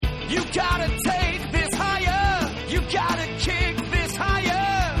You gotta take this higher. You gotta kick this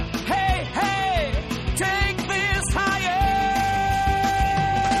higher. Hey, hey, take this higher.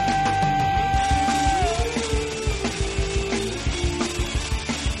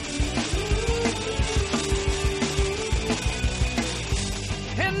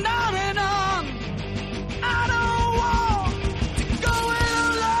 And on and on. I don't want to go it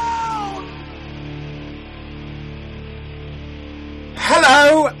alone.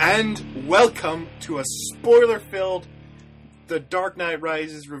 Hello and welcome to a spoiler-filled The Dark Knight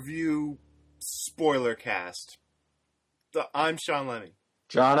Rises review spoiler cast. I'm Sean Lemmy.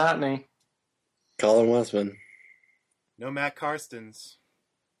 John Otney. Colin Westman. No Matt Karstens.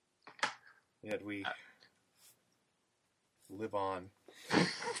 Yet we live on.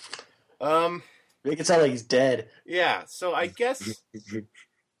 Make it sound like he's dead. Yeah, so I guess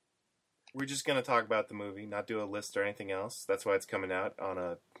we're just going to talk about the movie, not do a list or anything else. That's why it's coming out on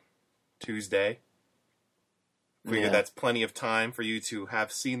a Tuesday. Figure that's plenty of time for you to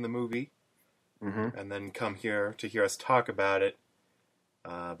have seen the movie and then come here to hear us talk about it.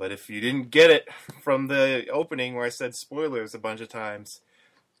 But if you didn't get it from the opening where I said spoilers a bunch of times,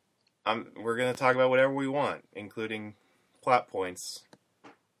 we're going to talk about whatever we want, including plot points.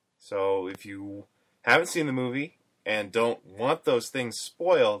 So if you haven't seen the movie and don't want those things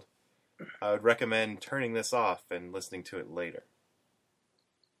spoiled, I would recommend turning this off and listening to it later.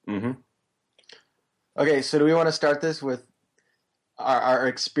 Okay, so do we want to start this with our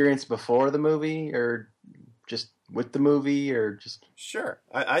experience before the movie, or just with the movie, or just... Sure.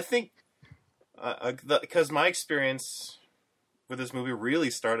 I think, because my experience with this movie really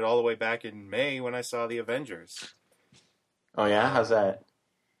started all the way back in May when I saw The Avengers. Oh yeah? How's that?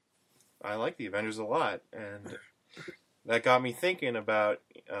 I like The Avengers a lot, and that got me thinking about,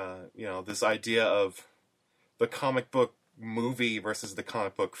 this idea of the comic book movie versus the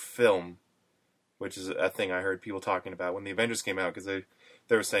comic book film, which is a thing I heard people talking about when The Avengers came out, because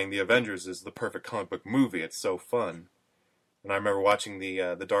they were saying The Avengers is the perfect comic book movie. It's so fun. And I remember watching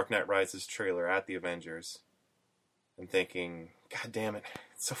the Dark Knight Rises trailer at The Avengers and thinking, God damn it,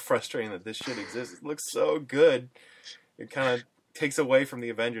 it's so frustrating that this shit exists. It looks so good. It kind of takes away from The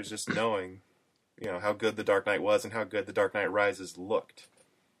Avengers just knowing, how good The Dark Knight was and how good The Dark Knight Rises looked.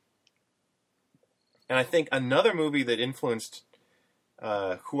 And I think another movie that influenced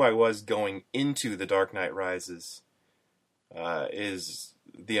who I was going into The Dark Knight Rises is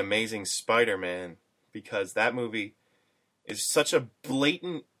The Amazing Spider-Man, because that movie is such a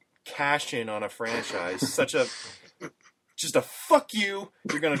blatant cash-in on a franchise, just a fuck you,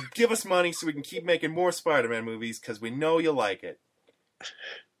 you're going to give us money so we can keep making more Spider-Man movies because we know you like it.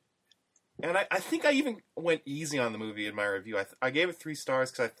 And I think I even went easy on the movie in my review. I gave it 3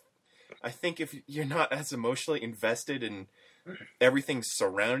 stars because I think if you're not as emotionally invested in everything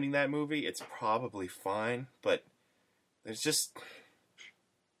surrounding that movie, it's probably fine, but there's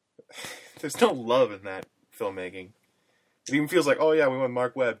no love in that filmmaking. It even feels like, oh yeah, we went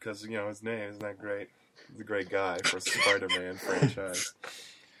Mark Webb because, his name, isn't that great? He's a great guy for a Spider-Man franchise.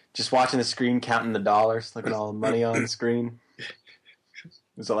 Just watching the screen, counting the dollars, looking at all the money on the screen.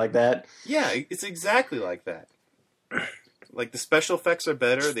 Is it like that? Yeah, it's exactly like that. Like, the special effects are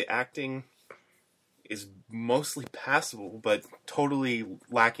better, the acting is mostly passable, but totally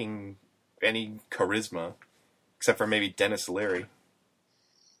lacking any charisma, except for maybe Dennis Leary.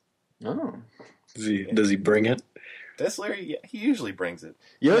 Oh. Does he bring it? Dennis Leary, yeah, he usually brings it.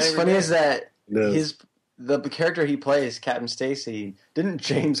 You know what's funny is that No. the character he plays, Captain Stacy, didn't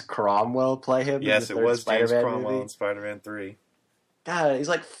James Cromwell play him? Yes, in it the third was James Spider-Man Cromwell movie? in Spider-Man 3. God, he's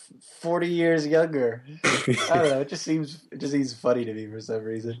like 40 years younger. I don't know. It just seems funny to me for some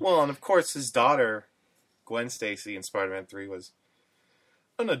reason. Well, and of course his daughter, Gwen Stacy in Spider-Man 3, was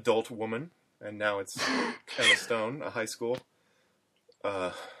an adult woman, and now it's Emma Stone, a high school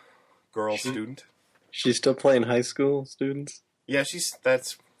girl student. She's still playing high school students? Yeah,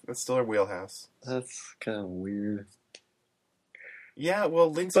 that's still her wheelhouse. That's kind of weird. Yeah,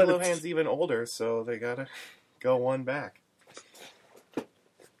 well, Lindsay But Lohan's even older, so they gotta go one back.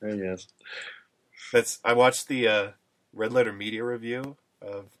 I guess. I watched the Red Letter Media review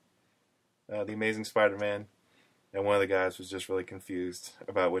of The Amazing Spider-Man, and one of the guys was just really confused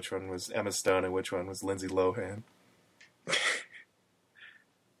about which one was Emma Stone and which one was Lindsay Lohan.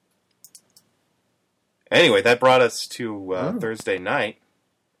 Anyway, that brought us to Thursday night,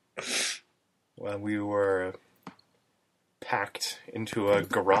 when we were packed into a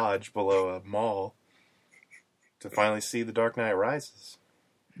garage below a mall to finally see The Dark Knight Rises.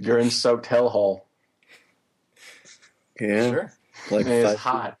 You're in soaked hellhole. Yeah. Sure. Like It's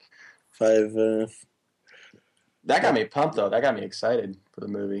hot. five That got me pumped, though. That got me excited for the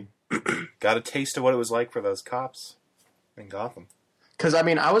movie. got a taste of what it was like for those cops in Gotham. Because, I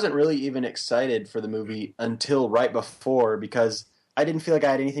mean, I wasn't really even excited for the movie until right before, because I didn't feel like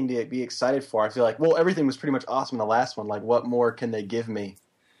I had anything to be excited for. I feel like, well, everything was pretty much awesome in the last one. Like, what more can they give me?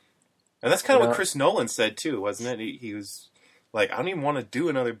 And that's kind of what Chris Nolan said, too, wasn't it? He was like, I don't even want to do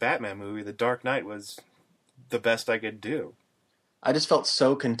another Batman movie. The Dark Knight was the best I could do. I just felt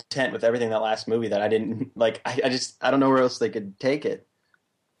so content with everything in that last movie that I didn't, like, I don't know where else they could take it.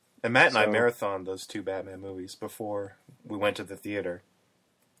 And Matt and I marathoned those 2 Batman movies before we went to the theater.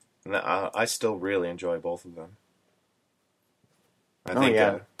 And I still really enjoy both of them. I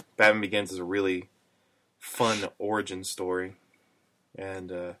think Batman Begins is a really fun origin story.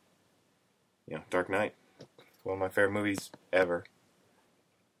 And, Dark Knight, one of my favorite movies ever.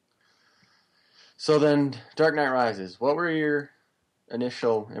 So then, Dark Knight Rises. What were your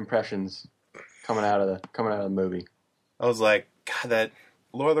initial impressions coming out of the movie? I was like, God, that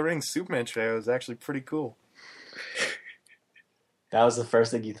Lord of the Rings Superman trailer was actually pretty cool. That was the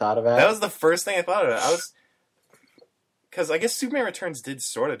first thing you thought about? That was the first thing I thought of. Because I guess Superman Returns did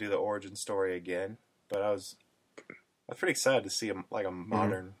sort of do the origin story again, but I was pretty excited to see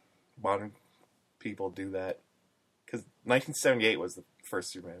modern people do that. Because 1978 was the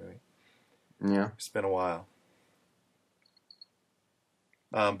first Superman movie. Yeah. It's been a while.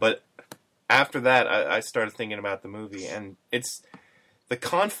 But after that, I started thinking about the movie, and it's the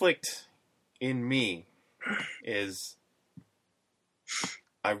conflict in me is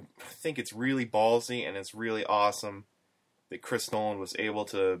I think it's really ballsy and it's really awesome that Chris Nolan was able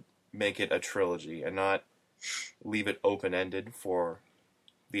to make it a trilogy and not leave it open-ended for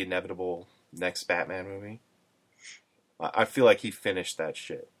the inevitable next Batman movie. I feel like he finished that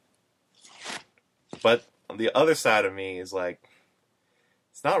shit. But the other side of me is like,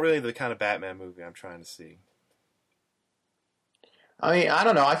 it's not really the kind of Batman movie I'm trying to see. I mean, I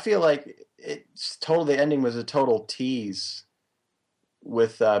don't know. I feel like the ending was a total tease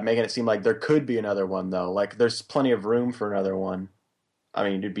with making it seem like there could be another one, though. Like, there's plenty of room for another one. I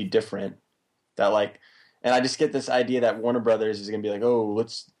mean, it'd be different. And I just get this idea that Warner Brothers is going to be like, oh,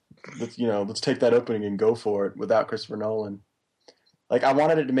 let's take that opening and go for it without Christopher Nolan. Like, I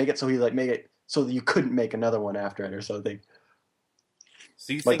wanted it to make it so make it so that you couldn't make another one after it or something.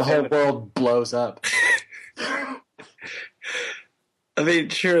 So you like think the whole world blows up. I mean,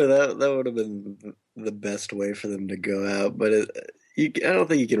 sure, that would have been the best way for them to go out, but I don't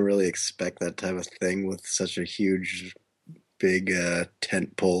think you can really expect that type of thing with such a huge, big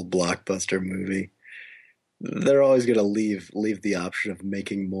tentpole blockbuster movie. They're always going to leave the option of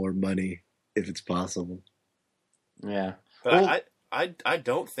making more money if it's possible. Yeah, but I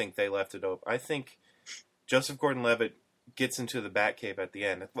don't think they left it open. I think Joseph Gordon-Levitt gets into the Batcave at the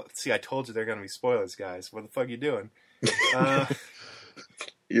end. See, I told you they're going to be spoilers, guys. What the fuck are you doing?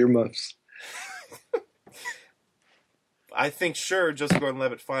 Earmuffs. I think, sure, Joseph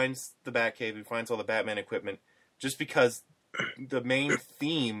Gordon-Levitt finds the Batcave, he finds all the Batman equipment, just because the main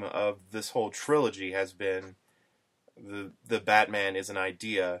theme of this whole trilogy has been the Batman is an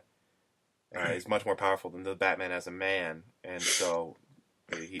idea, is much more powerful than the Batman as a man, and so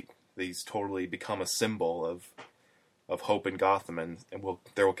he's totally become a symbol of hope in Gotham, and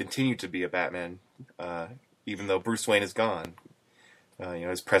there will continue to be a Batman, even though Bruce Wayne is gone.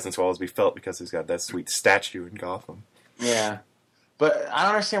 His presence will always be felt because he's got that sweet statue in Gotham. Yeah, but I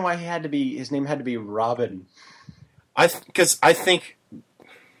don't understand why his name had to be Robin. Because I think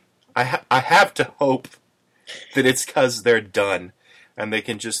I have to hope that it's because they're done, and they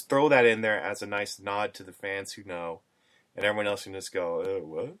can just throw that in there as a nice nod to the fans who know, and everyone else can just go,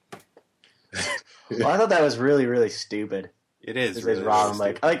 what? Well, I thought that was really, really stupid. It is. Really Robin,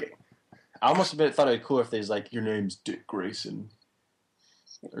 really I almost thought it'd be cool if there's like, your name's Dick Grayson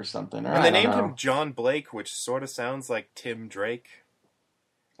or something. Or and they named him John Blake, which sort of sounds like Tim Drake.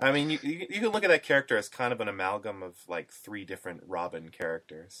 I mean, you can look at that character as kind of an amalgam of like 3 different Robin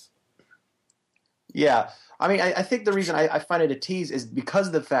characters. Yeah. I mean, I think the reason I find it a tease is because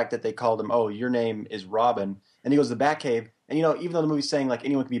of the fact that they called him, oh, your name is Robin, and he goes to the Batcave, and even though the movie's saying like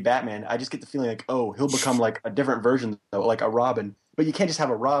anyone can be Batman, I just get the feeling like, oh, he'll become like a different version, though, like a Robin. But you can't just have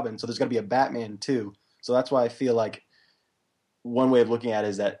a Robin, so there's got to be a Batman too. So that's why I feel like one way of looking at it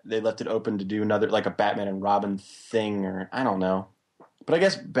is that they left it open to do another, like a Batman and Robin thing, or I don't know. But I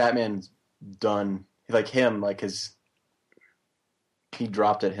guess Batman's done, like him, like he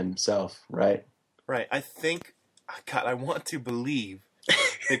dropped it himself, right? Right. I think, God, I want to believe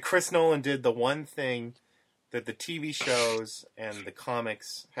that Chris Nolan did the one thing that the TV shows and the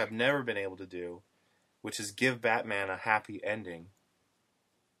comics have never been able to do, which is give Batman a happy ending.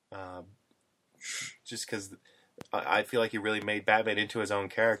 Just because I feel like he really made Batman into his own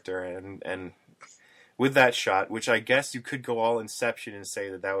character, and with that shot, which I guess you could go all Inception and say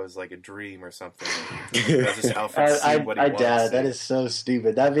that was like a dream or something. That was just Alfred seeing what he I wanted doubt to it. That see. is so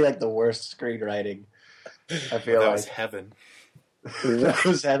stupid. That'd be like the worst screenwriting. I feel That like was heaven. that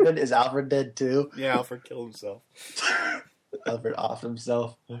was heaven. Is Alfred dead too? Yeah, Alfred killed himself. Alfred off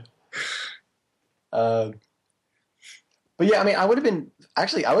himself. But yeah, I mean, I would have been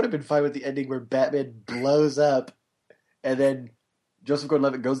fine with the ending where Batman blows up, and then Joseph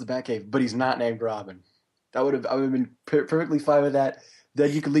Gordon-Levitt goes to the Batcave, but he's not named Robin. I would have been perfectly fine with that.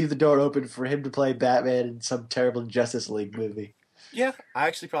 Then you could leave the door open for him to play Batman in some terrible Justice League movie. Yeah, I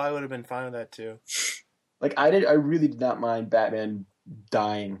actually probably would have been fine with that too. Like I really did not mind Batman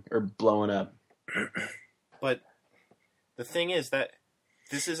dying or blowing up. But the thing is that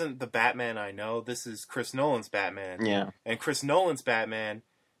this isn't the Batman I know. This is Chris Nolan's Batman. Yeah. And Chris Nolan's Batman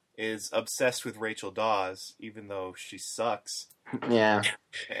is obsessed with Rachel Dawes, even though she sucks. Yeah.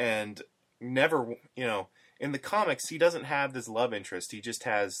 And never, in the comics, he doesn't have this love interest. He just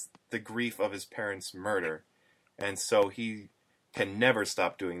has the grief of his parents' murder. And so he can never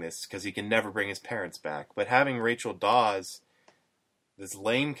stop doing this because he can never bring his parents back. But having Rachel Dawes, this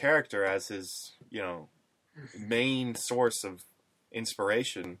lame character, as his, main source of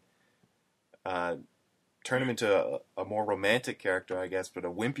inspiration, turn him into a more romantic character, I guess, but a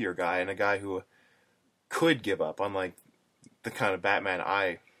wimpier guy and a guy who could give up, unlike the kind of Batman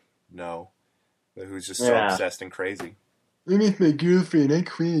I know, who's just so obsessed and crazy. I miss my girlfriend. I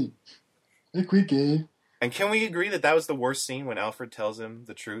quit. Gabe. And can we agree that was the worst scene when Alfred tells him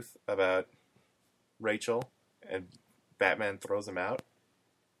the truth about Rachel and Batman throws him out?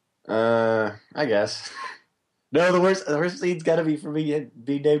 I guess. No, the worst scene's got to be for me to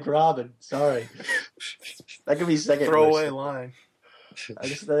be named Robin. Sorry. That could be second. Throwaway line. I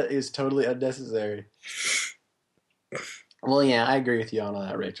guess that is totally unnecessary. Well, yeah, I agree with you on all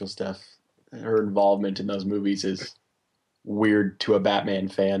that Rachel stuff. Her involvement in those movies is weird to a Batman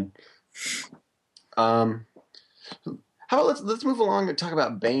fan. How about let's move along and talk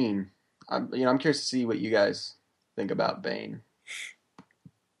about Bane. I'm curious to see what you guys think about Bane.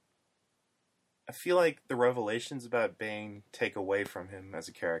 I feel like the revelations about Bane take away from him as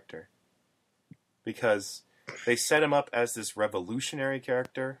a character. Because they set him up as this revolutionary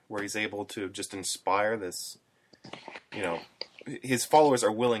character where he's able to just inspire this, his followers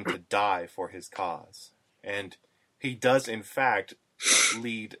are willing to die for his cause. And he does, in fact,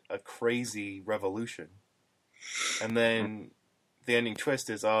 lead a crazy revolution. And then the ending twist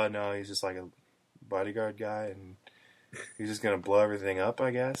is, oh no, he's just like a bodyguard guy and he's just going to blow everything up,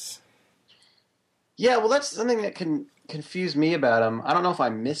 I guess. Yeah, well, that's something that can confuse me about him. I don't know if I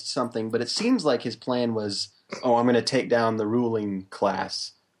missed something, but it seems like his plan was, I'm going to take down the ruling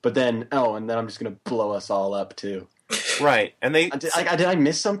class, but then, and then I'm just going to blow us all up too. Right, and did I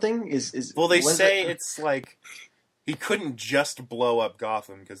miss something? Well, they say it's like he couldn't just blow up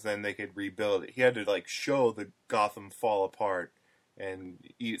Gotham because then they could rebuild it. He had to show the Gotham fall apart and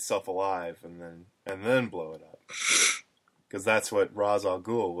eat itself alive, and then blow it up. Because that's what Ra's al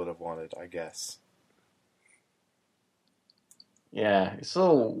Ghul would have wanted, I guess. Yeah, it's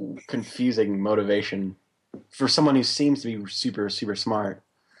so confusing motivation for someone who seems to be super, super smart.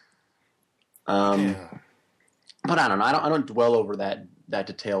 But I don't know. I don't dwell over that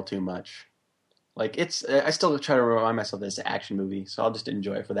detail too much. I still try to remind myself that it's an action movie, so I'll just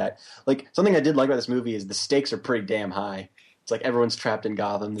enjoy it for that. Something I did like about this movie is the stakes are pretty damn high. It's like everyone's trapped in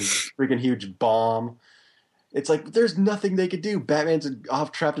Gotham. There's a freaking huge bomb. It's like there's nothing they could do. Batman's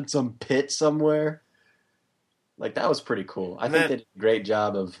off trapped in some pit somewhere. That was pretty cool. I think they did a great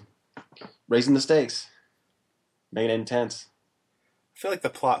job of raising the stakes, making it intense. I feel like the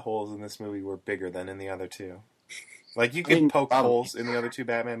plot holes in this movie were bigger than in the other two. You could poke holes in the other two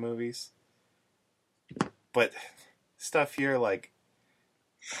Batman movies, but stuff here,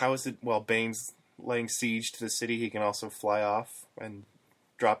 how is it while Bane's laying siege to the city, he can also fly off and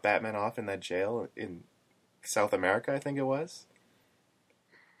drop Batman off in that jail in South America, I think it was?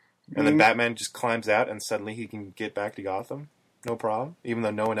 And then Batman just climbs out and suddenly he can get back to Gotham. No problem. Even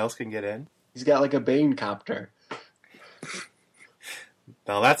though no one else can get in. He's got a Bane copter.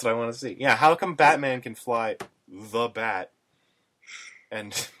 Now that's what I want to see. Yeah, how come Batman can fly the Bat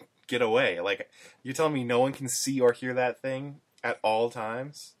and get away? You're telling me no one can see or hear that thing at all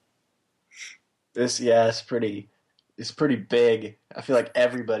times? It's pretty big. I feel like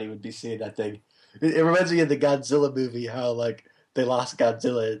everybody would be seeing that thing. It reminds me of the Godzilla movie, how they lost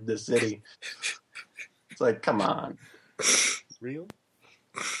Godzilla in the city. It's come on. Real?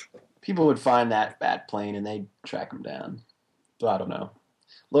 People would find that bat plane and they'd track him down. So I don't know.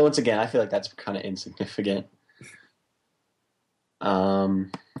 Well, once again, I feel like that's kind of insignificant.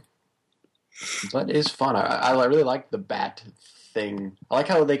 But it's fun. I really like the bat thing. I like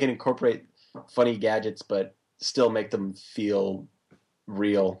how they can incorporate funny gadgets, but still make them feel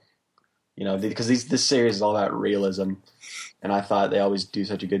real. You know, because this series is all about realism, and I thought they always do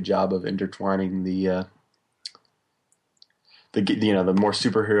such a good job of intertwining the more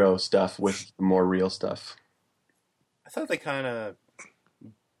superhero stuff with the more real stuff. I thought they kind of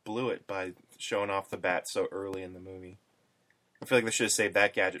blew it by showing off the bat so early in the movie. I feel like they should have saved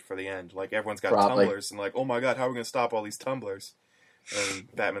that gadget for the end. Like, everyone's got Probably. tumblers, and like, oh my god, how are we going to stop all these tumblers?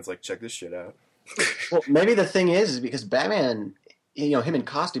 And Batman's like, check this shit out. Well, maybe the thing is because Batman, him in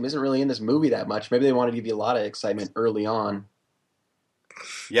costume isn't really in this movie that much. Maybe they wanted to give you a lot of excitement early on.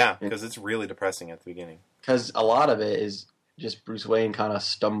 Yeah, because it's really depressing at the beginning. Because a lot of it is just Bruce Wayne kind of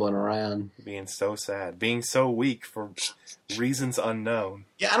stumbling around. Being so sad. Being so weak for reasons unknown.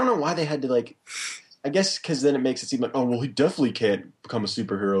 Yeah, I don't know why they had to, like... I guess because then it makes it seem like, oh, well, he definitely can't become a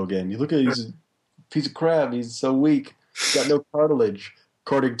superhero again. You look at him, he's a piece of crap. He's so weak. He's got no cartilage,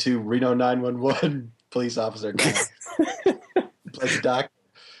 according to Reno 911 police officer guy. Plays the doctor.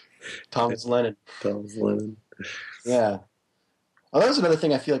 Thomas Lennon. Thomas Lennon. Yeah. Well, that was another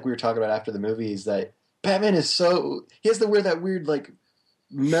thing I feel like we were talking about after the movie is that Batman is so... He has to wear that weird, like,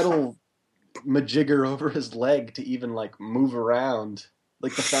 metal majigger over his leg to even, like, move around.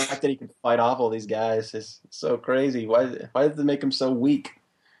 Like, the fact that he can fight off all these guys is so crazy. Why did they make him so weak?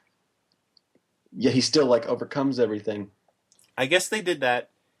 Yeah, he still, like, overcomes everything. I guess they did that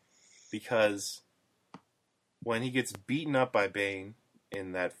because when he gets beaten up by Bane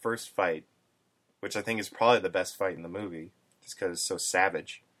in that first fight, which I think is probably the best fight in the movie, just because it's so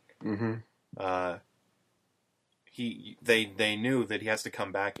savage, Mm-hmm. they knew that he has to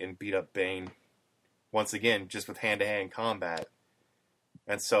come back and beat up Bane once again, just with hand-to-hand combat.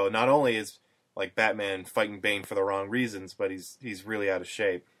 And so not only is like Batman fighting Bane for the wrong reasons, but he's really out of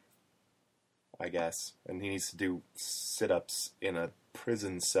shape, I guess, and he needs to do sit-ups in a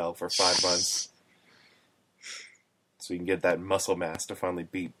prison cell for 5 months so he can get that muscle mass to finally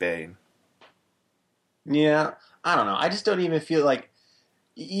beat Bane. Yeah, I don't know. I just don't even feel like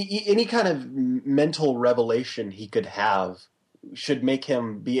any kind of mental revelation he could have should make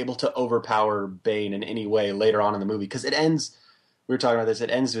him be able to overpower Bane in any way later on in the movie. Because it ends, we were talking about this,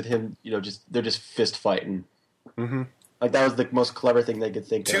 it ends with him, they're just fist fighting. Mm-hmm. Like, that was the most clever thing they could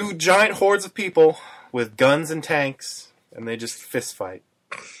think of. Two giant hordes of people with guns and tanks, and they just fist fight.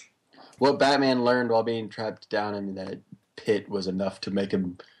 What Batman learned while being trapped down in that pit was enough to make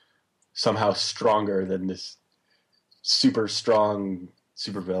him somehow stronger than this super strong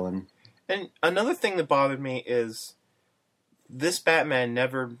supervillain. And another thing that bothered me is this Batman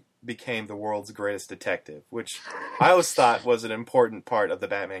never became the world's greatest detective, which I always thought was an important part of the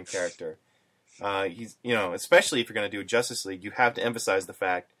Batman character. He's, especially if you're going to do Justice League, you have to emphasize the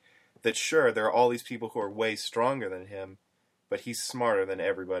fact that sure, there are all these people who are way stronger than him, but he's smarter than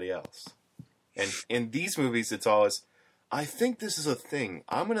everybody else. And in these movies, it's always, I think this is a thing.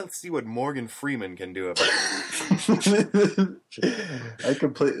 I'm going to see what Morgan Freeman can do about it. I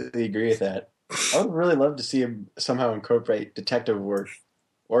completely agree with that. I would really love to see him somehow incorporate detective work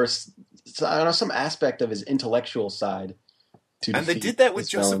or I don't know, some aspect of his intellectual side. And they did that with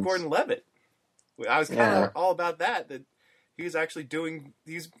Joseph villains. Gordon-Levitt. I was kind of all about that he was actually doing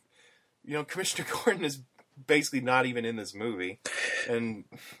these, Commissioner Gordon is basically not even in this movie, and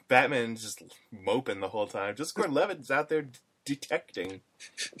Batman's just moping the whole time. Just Gordon-Levitt's out there detecting.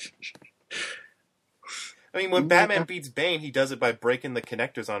 I mean, when Batman beats Bane, he does it by breaking the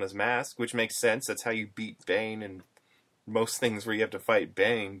connectors on his mask, which makes sense. That's how you beat Bane and most things where you have to fight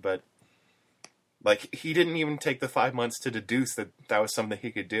Bane, but like, he didn't even take the 5 months to deduce that was something he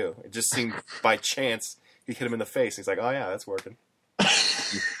could do. It just seemed by chance he hit him in the face. He's like, oh yeah, that's working.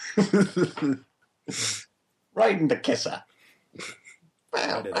 Right in the kisser.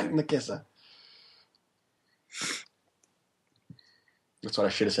 Wow, right in the kisser. That's what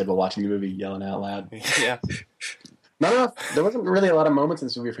I should have said while watching the movie, yelling out loud. Yeah. Not enough. There wasn't really a lot of moments in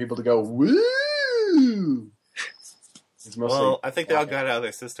this movie for people to go, woo! It's mostly, well, I think they all got out of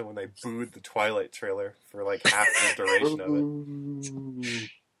their system when they booed the Twilight trailer for like half the duration of it.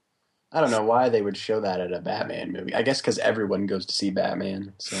 I don't know why they would show that at a Batman movie. I guess because everyone goes to see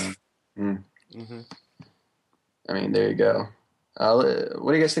Batman. So, Mm-hmm. I mean, there you go.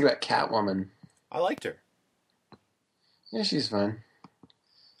 What do you guys think about Catwoman? I liked her. Yeah, she's fine.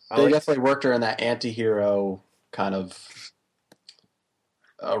 They definitely worked her in that anti-hero kind of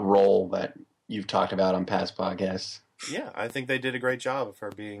role that you've talked about on past podcasts. Yeah, I think they did a great job of her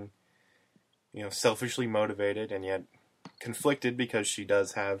being, selfishly motivated and yet conflicted because she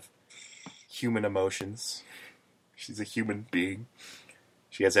does have human emotions. She's a human being.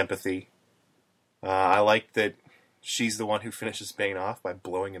 She has empathy. I like that she's the one who finishes Bane off by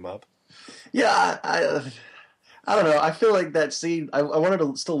blowing him up. Yeah, I don't know. I feel like that scene. I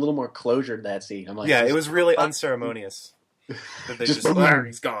wanted still a little more closure to that scene. I'm like, yeah, it was really unceremonious. That they just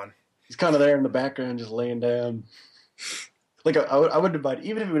he's gone. He's kind of there in the background, just laying down. Like I wouldn't have minded,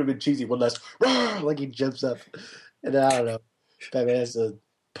 even if it would have been cheesy. One last, like he jumps up, and I don't know. Batman has to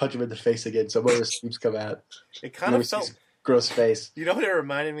punch him in the face again, so more of his screams come out. It kind of felt gross face. You know what it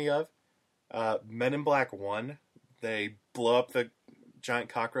reminded me of? Men in Black 1. They blow up the giant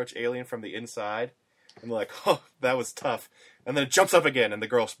cockroach alien from the inside, and they're like, "Oh, that was tough," and then it jumps up again, and the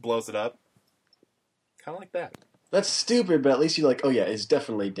girl blows it up. Kind of like that. That's stupid, but at least you're like, oh yeah, it's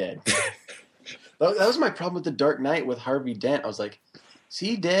definitely dead. That was my problem with The Dark Knight with Harvey Dent. I was like, is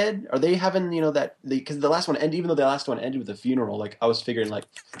he dead? Are they having, because the last one ended, even though the last one ended with a funeral, like, I was figuring, like,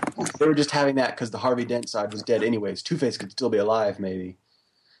 they were just having that because the Harvey Dent side was dead anyways. Two-Face could still be alive, maybe.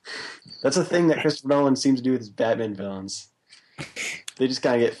 That's a thing that Christopher Nolan seems to do with his Batman villains. They just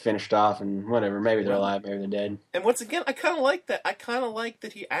kind of get finished off and whatever. Maybe they're alive, maybe they're dead. And once again, I kind of like that. I kind of like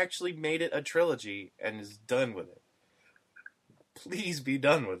that he actually made it a trilogy and is done with it. Please be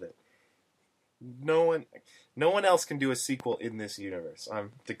done with it. No one else can do a sequel in this universe.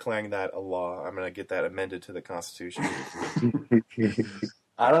 I'm declaring that a law. I'm going to get that amended to the Constitution.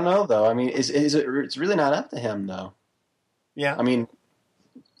 I don't know, though. I mean, it's really not up to him, though. Yeah. I mean,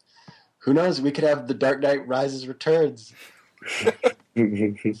 who knows? We could have The Dark Knight Rises Returns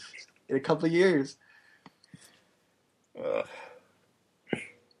in a couple of years.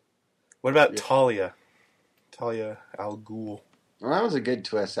 What about Talia? Talia al Ghul. Well, that was a good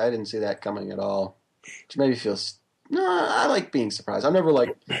twist. I didn't see that coming at all. Which made me feel... No, I like being surprised. I'm never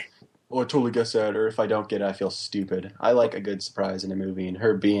like, oh, I totally guessed that, or if I don't get it, I feel stupid. I like a good surprise in a movie, and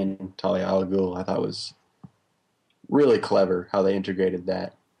her being Talia al Ghul, I thought was really clever how they integrated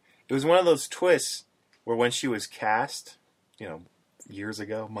that. It was one of those twists where when she was cast, years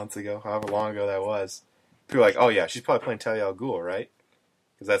ago, months ago, however long ago that was, people were like, oh yeah, she's probably playing Talia al Ghul, right?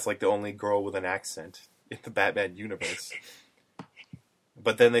 Because that's like the only girl with an accent in the Batman universe.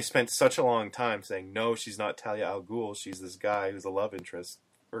 But then they spent such a long time saying, no, she's not Talia al Ghul. She's this guy who's a love interest.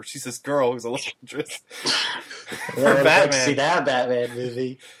 Or she's this girl who's a love interest. For I'd Batman. like to see that Batman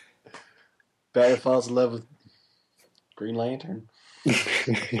movie. Batman falls in love with Green Lantern.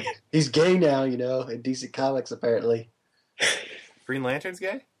 He's gay now, in DC Comics, apparently. Green Lantern's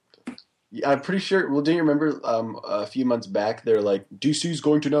gay? Yeah, I'm pretty sure. Well, do you remember a few months back, they're like, DC's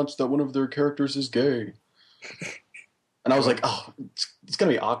going to announce that one of their characters is gay. And I was like, oh, it's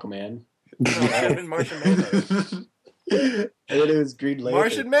going to be Aquaman. No, it should have been Martian Manhunter. And then it was Green Lantern.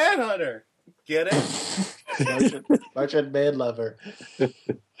 Martian Manhunter! Get it? Martian Manlover.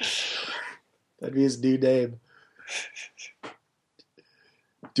 That'd be his new name.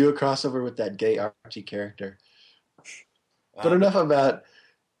 Do a crossover with that gay Archie character. But enough about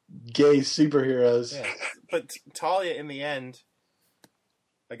gay superheroes. Yeah. But Talia, in the end,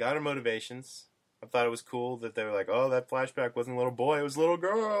 I got her motivations. I thought it was cool that they were like, oh, that flashback wasn't a little boy, it was a little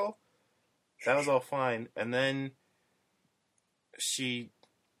girl. That was all fine. And then she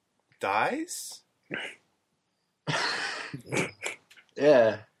dies?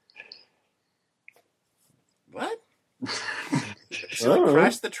 Yeah. What? She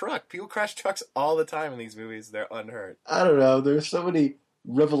crashed the truck. People crash trucks all the time in these movies. They're unhurt. I don't know. There's so many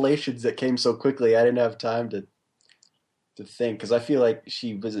revelations that came so quickly. I didn't have time to think, because I feel like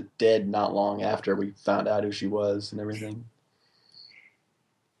she was dead not long after we found out who she was and everything.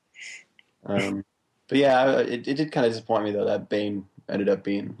 But yeah, it did kind of disappoint me though that Bane ended up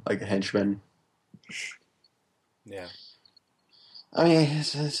being like a henchman. Yeah. I mean,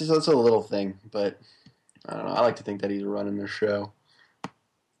 it's a little thing, but I don't know. I like to think that he's running the show.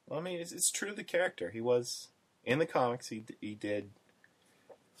 Well, I mean, it's true to the character. He was in the comics. He did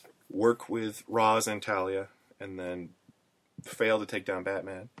work with Ra's and Talia, and then failed to take down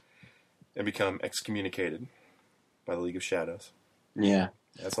Batman, and become excommunicated by the League of Shadows. Yeah,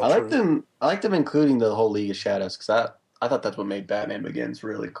 that's all I liked them including the whole League of Shadows, because I thought that's what made Batman Begins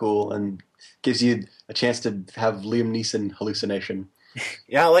really cool and gives you a chance to have Liam Neeson hallucination.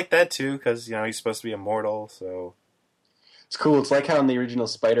 Yeah, I like that too, because he's supposed to be immortal, so it's cool. It's like how in the original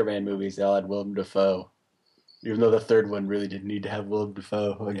Spider-Man movies they all had Willem Dafoe, even though the third one really didn't need to have Willem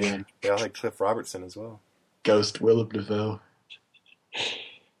Dafoe again. Yeah, they all had Cliff Robertson as well. Ghost Willem Dafoe.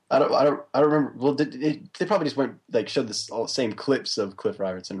 I don't remember. Well, they probably just went showed all the same clips of Cliff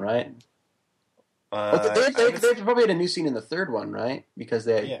Robertson, right? They probably had a new scene in the third one, right? Because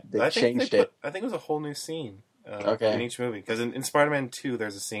they changed it. I think it was a whole new scene in each movie. Because in Spider-Man 2,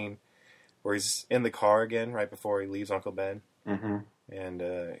 there's a scene where he's in the car again right before he leaves Uncle Ben. Mm-hmm.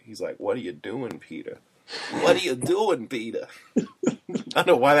 And he's like, "What are you doing, Peter? What are you doing, Peter?" I don't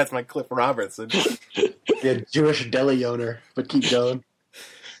know why that's my Cliff Robertson. Yeah, Jewish deli owner, but keep going.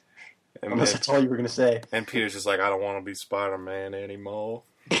 And Unless that's all you were going to say. And Peter's just like, "I don't want to be Spider-Man anymore."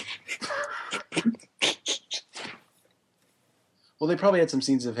 Well, they probably had some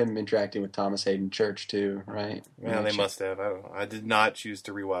scenes of him interacting with Thomas Hayden Church, too, right? Yeah, they must have. I don't know. I did not choose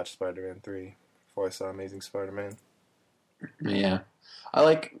to rewatch Spider-Man 3 before I saw Amazing Spider-Man. Yeah. I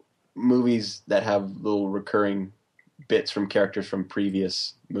like movies that have little recurring bits from characters from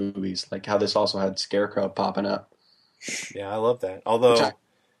previous movies, like how this also had Scarecrow popping up. Yeah, I love that. Although,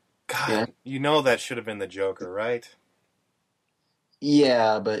 God, yeah. you know that should have been the Joker, right?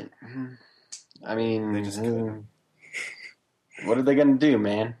 Yeah, but I mean, They just couldn't. What are they going to do,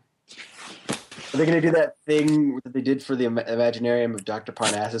 man? Are they going to do that thing that they did for the Imaginarium of Dr.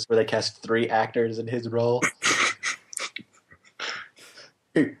 Parnassus where they cast 3 actors in his role?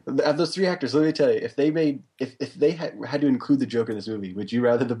 Of those 3 actors, let me tell you, if they had to include the Joker in this movie, would you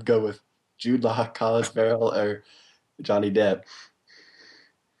rather them go with Jude Law, Colin Farrell, or Johnny Depp?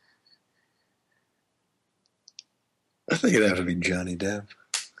 I think it'd have to be Johnny Depp.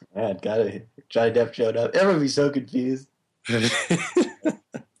 Yeah, Johnny Depp showed up. Everyone would be so confused.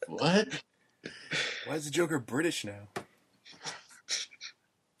 What? Why is the Joker British now?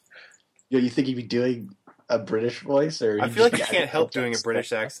 You think he'd be doing a British voice, or I feel like he can't help doing a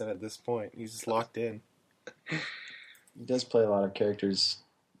British accent at this point. He's just locked in. He does play a lot of characters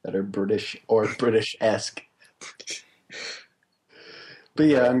that are British or British-esque. But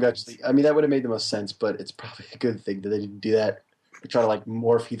yeah, I mean, that would have made the most sense, but it's probably a good thing that they didn't do that. They try to like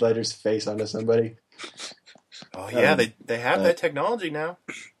morph Heath Ledger's face onto somebody. Oh yeah, they have that technology now.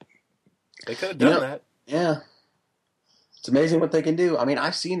 They could have done that. Yeah. It's amazing what they can do. I mean,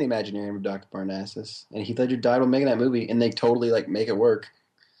 I've seen the Imaginarium of Dr. Parnassus, and Heath Ledger died while making that movie, and they totally like make it work.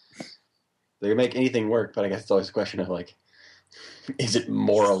 They can make anything work, but I guess it's always a question of like, is it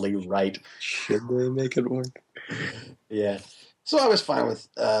morally right? Should they make it work? Yeah. So I was fine with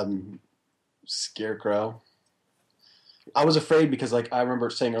Scarecrow. I was afraid because like I remember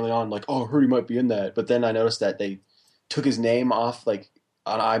saying early on, like, oh, I heard he might be in that, but then I noticed that they took his name off like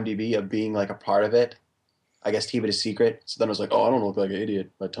on IMDb of being like a part of it. I guess to keep it a secret. So then I was like, oh, I don't look like an idiot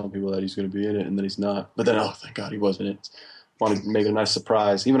by telling people that he's going to be in it, and then he's not. But then, oh, thank God he was in it. Wanted to make it a nice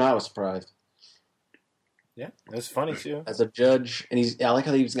surprise. Even I was surprised. Yeah, it was funny too. As a judge, and I like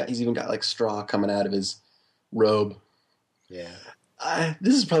how he's even got like straw coming out of his robe. Yeah.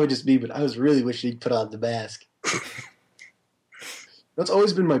 This is probably just me, but I was really wishing he'd put on the mask. That's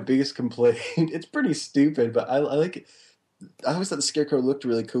always been my biggest complaint. It's pretty stupid, but I like it. I always thought the Scarecrow looked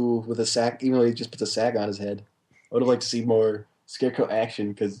really cool with a sack, even though he just puts a sack on his head. I would have liked to see more Scarecrow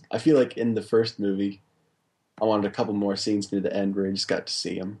action, because I feel like in the first movie, I wanted a couple more scenes near the end where I just got to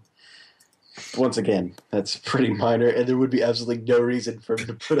see him. But once again, that's pretty minor, and there would be absolutely no reason for him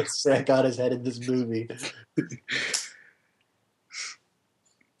to put a sack on his head in this movie.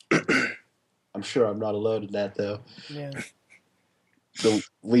 I'm sure I'm not alone in that, though. Yeah. The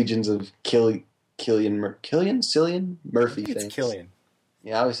legions of Cillian Murphy It's fans. Killian.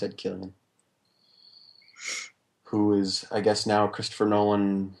 Yeah, I always said Cillian. Who is, I guess, now Christopher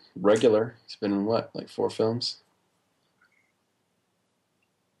Nolan regular. He's been in what, like 4 films?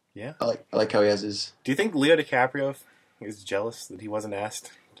 Yeah. I like how he has his... Do you think Leo DiCaprio is jealous that he wasn't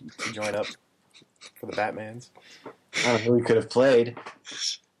asked to join up for the Batmans? I don't know who he could have played.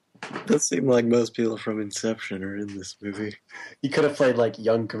 Does seem like most people from Inception are in this movie. He could have played like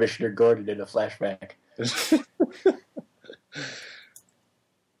young Commissioner Gordon in a flashback. I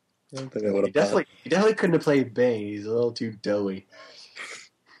don't think I would He definitely couldn't have played Bane. He's a little too doughy.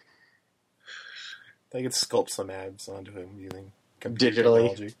 They could sculpt some abs onto him using computer Digitally.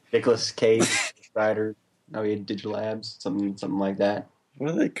 technology. Nicolas Cage, Rider. Now he had digital abs, something like that.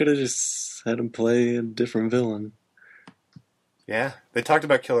 Well, they could have just had him play a different villain. Yeah, they talked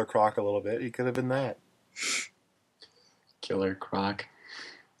about Killer Croc a little bit. He could have been that. Killer Croc.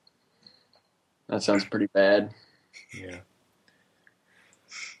 That sounds pretty bad. Yeah.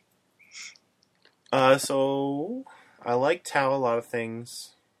 So I liked how a lot of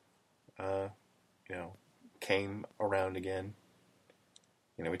things, came around again.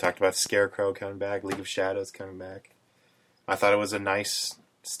 We talked about Scarecrow coming back, League of Shadows coming back. I thought it was a nice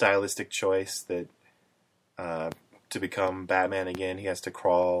stylistic choice that to become Batman again, he has to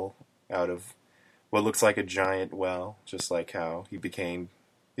crawl out of what looks like a giant well, just like how he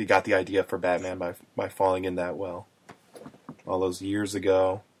got the idea for Batman by falling in that well all those years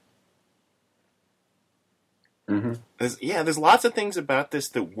ago. Mm-hmm. There's lots of things about this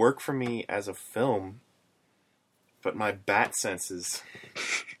that work for me as a film, but my bat senses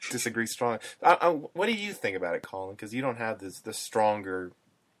disagree strongly. What do you think about it, Colin? Because you don't have the stronger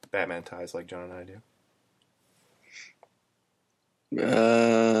Batman ties like John and I do.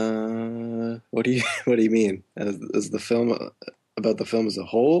 What do you mean? As the film about the film as a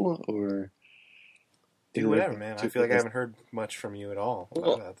whole, or Do whatever, man. I feel like I haven't heard much from you at all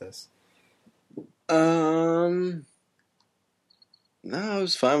about this. No, I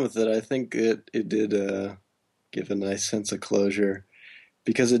was fine with it. I think it did give a nice sense of closure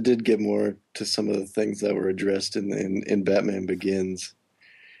because it did get more to some of the things that were addressed in Batman Begins.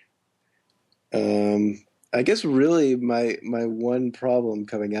 I guess really my one problem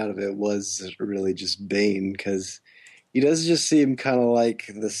coming out of it was really just Bane, because he does just seem kind of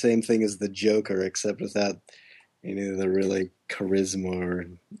like the same thing as the Joker, except without the really charisma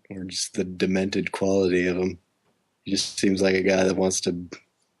or just the demented quality of him. He just seems like a guy that wants to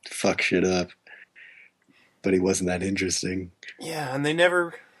fuck shit up, but he wasn't that interesting. Yeah, and they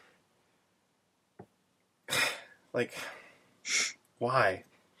never why?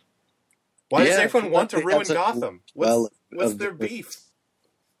 Why does everyone want to ruin Gotham? What's their beef?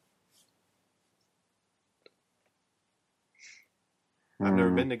 I've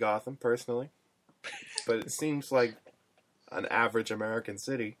never been to Gotham, personally. But it seems like an average American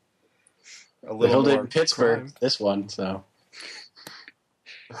city. A little more in Pittsburgh, crime. this one, so...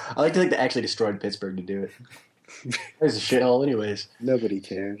 I like to think they actually destroyed Pittsburgh to do it. There's a shithole anyways. Nobody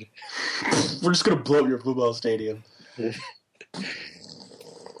cared. We're just going to blow up your football stadium. I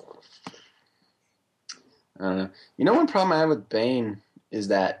don't know. You know, one problem I have with Bane is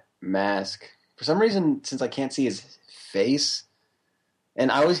that mask. For some reason, since I can't see his face,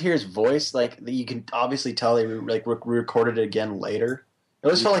 and I always hear his voice, like you can obviously tell they recorded it again later. It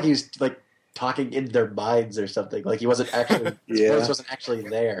always felt like he was like talking in their minds or something. Like he wasn't actually his voice wasn't actually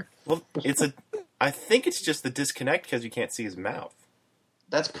there. Well, I think it's just the disconnect because you can't see his mouth.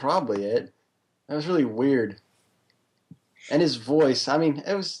 That's probably it. That was really weird. And his voice, I mean,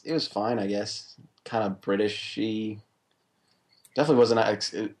 it was fine, I guess. Kind of British-y. Definitely wasn't.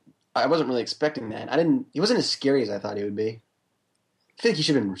 I wasn't really expecting that. He wasn't as scary as I thought he would be. I think he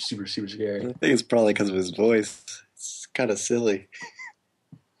should have been super, super scary. I think it's probably because of his voice. It's kind of silly.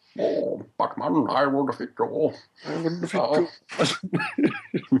 Oh, Batman, I will defeat you. I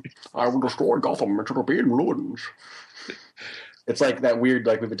will destroy Gotham. It will be in ruins. It's like that weird,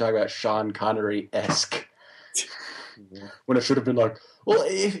 like we've been talking about, Sean Connery-esque. When it should have been like, well,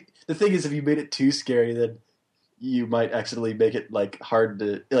 the thing is, if you made it too scary, then you might accidentally make it like hard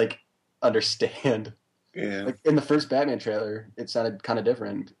to like understand. Yeah. Like in the first Batman trailer, it sounded kind of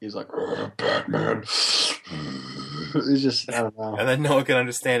different. He was like, oh, Batman. It was just, I don't know. And then no one could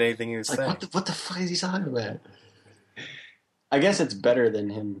understand anything he was Like, saying. what the fuck is he talking about? I guess it's better than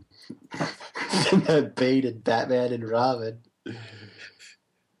him, than that Bane and Batman and Robin.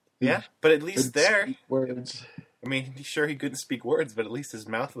 Yeah, but at least there, words. I mean, sure he couldn't speak words, but at least his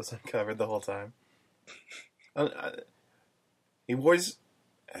mouth was uncovered the whole time. He was,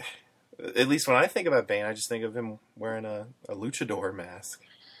 at least when I think about Bane, I just think of him wearing a luchador mask.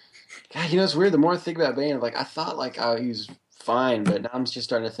 God, it's weird. The more I think about Bane, like I thought like he was fine, but now I'm just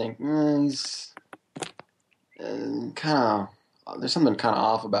starting to think he's kind of. There's something kind of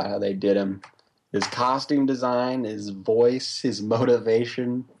off about how they did him. His costume design, his voice, his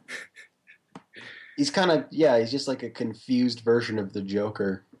motivation. He's kind of, he's just like a confused version of the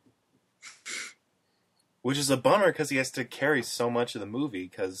Joker. Which is a bummer because he has to carry so much of the movie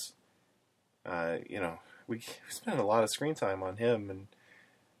because, we spend a lot of screen time on him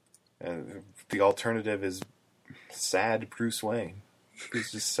and the alternative is sad Bruce Wayne.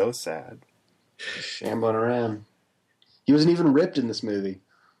 He's just so sad. Shambling around. He wasn't even ripped in this movie.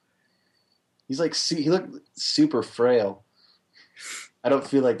 He's like, he looked super frail. I don't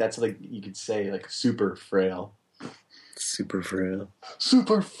feel like that's like you could say like super frail. Super frail.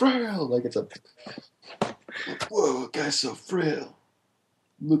 Super frail. Like it's a whoa, guy's so frail.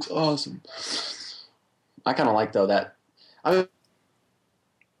 Looks awesome. I kind of like though that. I mean,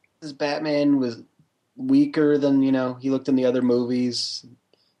 this Batman was weaker than he looked in the other movies.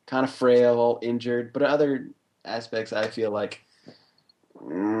 Kind of frail, all injured, but other aspects I feel like.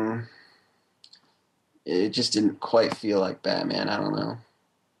 It just didn't quite feel like Batman. I don't know.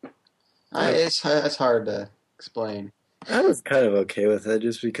 It's hard to explain. I was kind of okay with it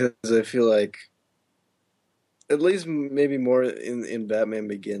just because I feel like, at least maybe more in Batman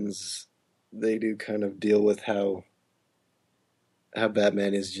Begins, they do kind of deal with how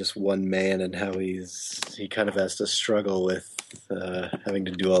Batman is just one man and how he kind of has to struggle with having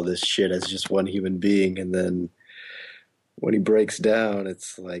to do all this shit as just one human being, and then when he breaks down,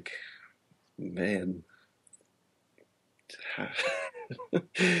 it's like, man, I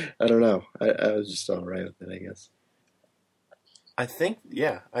don't know. I was just all right with it, I guess. I think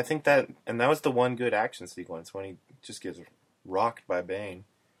that, and that was the one good action sequence when he just gets rocked by Bane.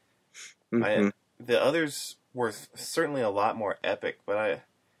 Mm-hmm. The others were certainly a lot more epic, but I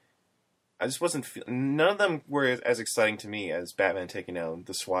just wasn't. None of them were as exciting to me as Batman taking down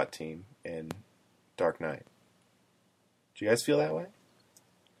the SWAT team in Dark Knight. Do you guys feel that way?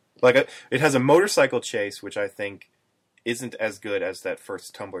 Like, it has a motorcycle chase, which I think isn't as good as that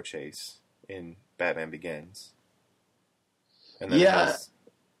first tumbler chase in Batman Begins. And then Yeah.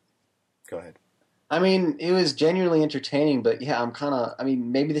 Go ahead. I mean, it was genuinely entertaining, but yeah,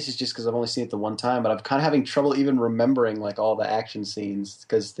 maybe this is just because I've only seen it the one time, but I'm kind of having trouble even remembering like all the action scenes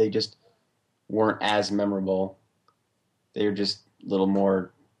because they just weren't as memorable. They were just a little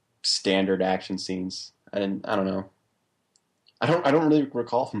more standard action scenes. I don't know. I don't really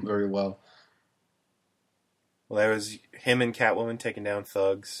recall them very well. Well, there was him and Catwoman taking down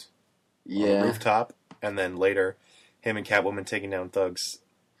thugs on the Yeah. rooftop, and then later, him and Catwoman taking down thugs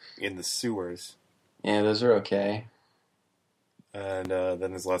in the sewers. Yeah, those are okay. And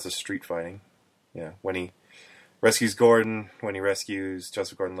then there's lots of street fighting. Yeah, when he rescues Gordon, when he rescues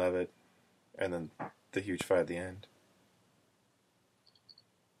Joseph Gordon-Levitt, and then the huge fight at the end.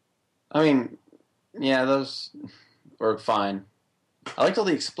 I mean, yeah, those were fine. I liked all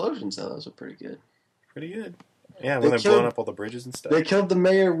the explosions, though. Those were pretty good. Pretty good. Yeah, They when they're killed- blowing up all the bridges and stuff. They killed the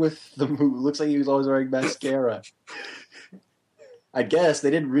mayor with who looks like he was always wearing mascara. I guess they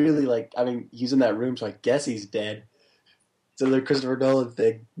didn't really he's in that room, so I guess he's dead. It's another Christopher Nolan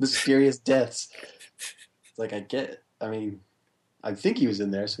thing. Mysterious deaths. It's like, I think he was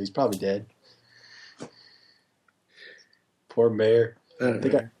in there, so he's probably dead. Poor mayor. I don't The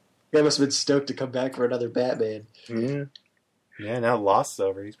know. guy must have been stoked to come back for another Batman. Yeah. Yeah, now Lost's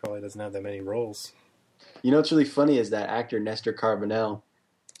over. He probably doesn't have that many roles. You know what's really funny is that actor Nestor Carbonell,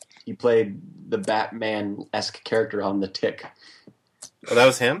 he played the Batman-esque character on The Tick. Oh, that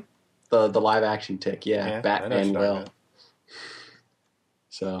was him? The live action Tick, yeah. I know what Batman you're talking Will. about.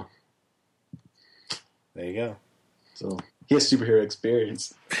 So There you go. he has superhero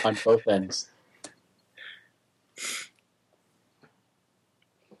experience on both ends.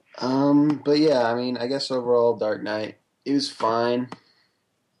 But yeah, I guess overall Dark Knight, it was fine.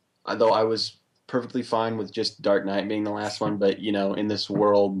 Although I was perfectly fine with just Dark Knight being the last one, but in this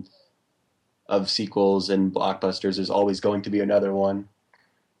world of sequels and blockbusters, there's always going to be another one.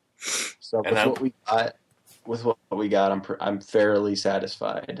 So And with what we got, I'm fairly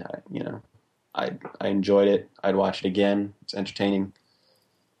satisfied. I enjoyed it. I'd watch it again. It's entertaining.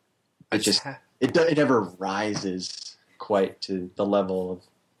 It never rises quite to the level of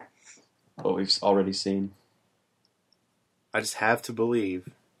what we've already seen. I just have to believe,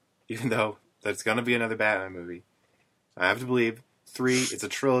 even though there's going to be another Batman movie, I have to believe 3, it's a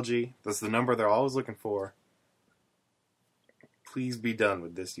trilogy. That's the number they're always looking for. Please be done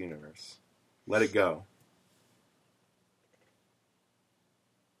with this universe. Let it go.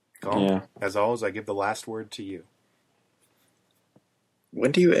 Colin, Yeah. as always, I give the last word to you.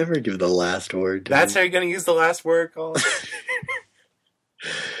 When do you ever give the last word? That's how you're going to use the last word, Colin?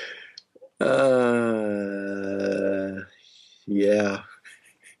 Yeah.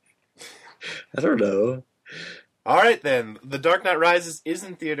 I don't know. All right, then. The Dark Knight Rises is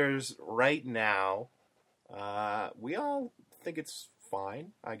in theaters right now. We all think it's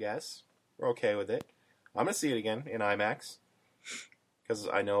fine, I guess. We're okay with it. I'm going to see it again in IMAX. Because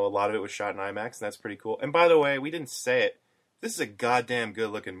I know a lot of it was shot in IMAX, and that's pretty cool. And by the way, we didn't say it. This is a goddamn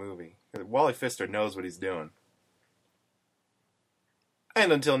good-looking movie. Wally Pfister knows what he's doing.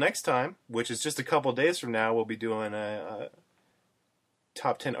 And until next time, which is just a couple days from now, we'll be doing a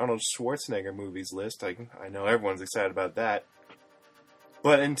top 10 Arnold Schwarzenegger movies list. I know everyone's excited about that.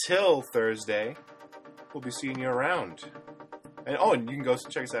 But until Thursday, we'll be seeing you around. And you can go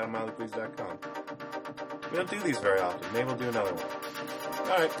check us out on MildlyPleased.com. We don't do these very often. Maybe we'll do another one.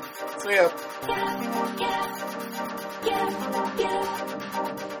 Alright, see ya.